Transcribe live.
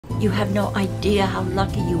You have no idea how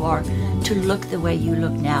lucky you are to look the way you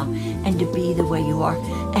look now and to be the way you are.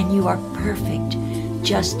 And you are perfect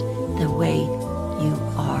just the way you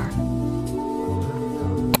are.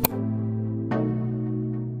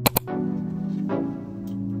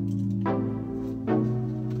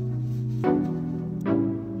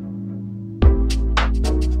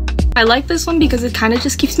 I like this one because it kind of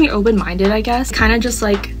just keeps me open-minded, I guess. Kind of just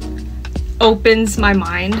like opens my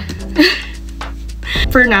mind.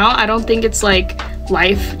 For now, I don't think it's like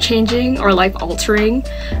life-changing or life-altering.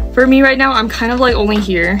 For me right now, I'm kind of like only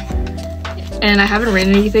here and I haven't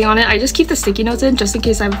written anything on it. I just keep the sticky notes in just in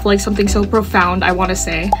case I have like something so profound I want to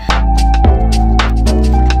say.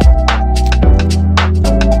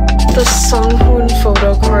 The Sunghoon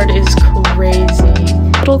photo card is crazy.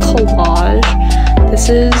 Little collage. This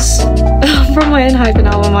is from my enhypen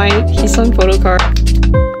album, my Heesung photo card.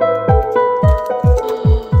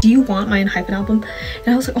 Do you want my enhypen album?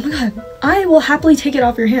 And I was like, oh my god, I will happily take it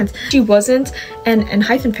off your hands. She wasn't an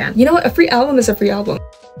enhypen fan. You know what? A free album is a free album.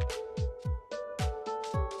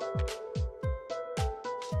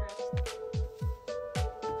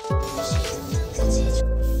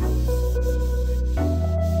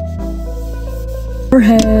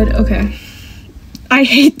 Forehead, okay. I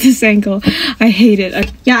hate this ankle. I hate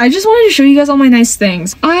it. Yeah, I just wanted to show you guys all my nice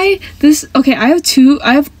things. I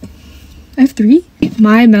have three.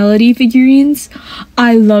 My Melody figurines.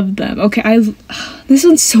 I love them. Okay, this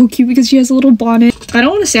one's so cute because she has a little bonnet. I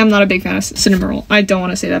don't want to say I'm not a big fan of Cinnamon Roll. I don't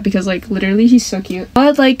want to say that because like literally he's so cute.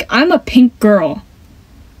 But like I'm a pink girl.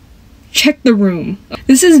 Check the room.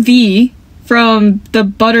 This is V from the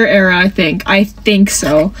Butter era, I think. I think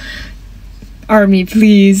so. Army,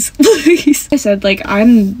 please. Please. I said like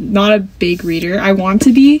I'm not a big reader. I want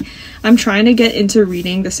to be. I'm trying to get into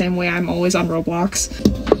reading the same way I'm always on Roblox.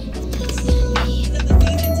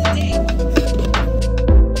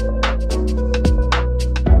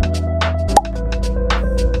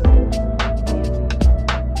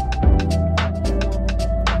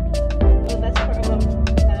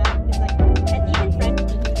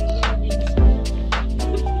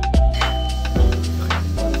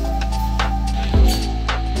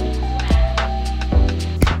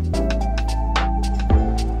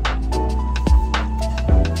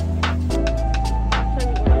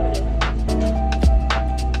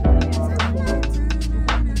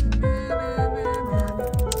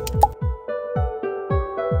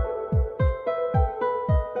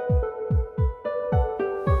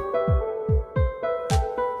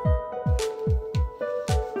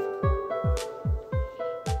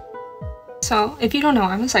 So, if you don't know,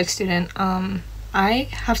 I'm a psych student. I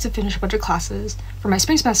have to finish a bunch of classes for my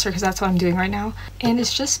spring semester because that's what I'm doing right now. And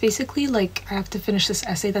it's just basically like I have to finish this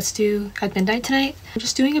essay that's due at midnight tonight. I'm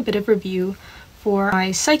just doing a bit of review for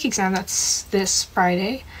my psych exam that's this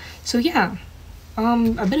Friday. So yeah,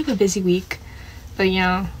 a bit of a busy week. But you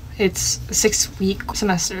know, it's a 6-week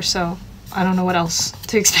semester, so I don't know what else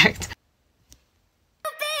to expect.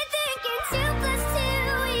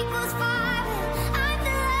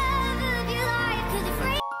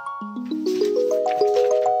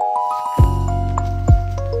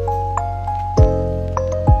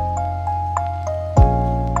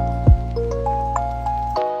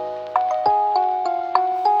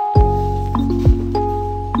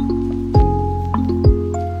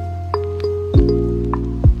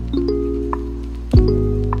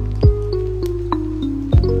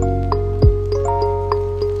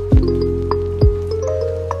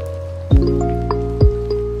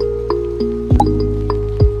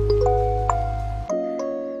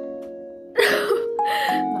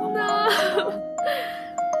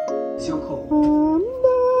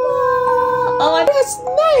 Oh, that's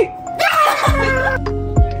snake!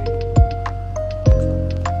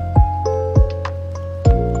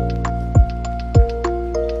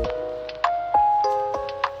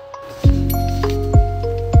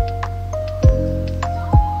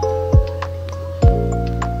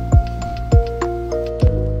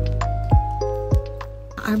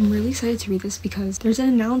 I'm really excited to read this because there's an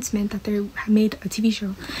announcement that they made a TV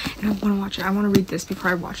show and I want to watch it. I want to read this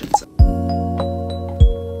before I watch it. So.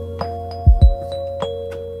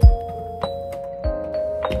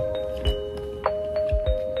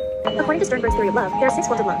 According to Sternberg's theory of love, there are 6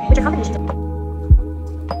 forms of love, which are combinations of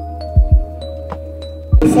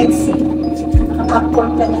Sexy.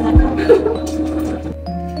 Nakapagpon ka na.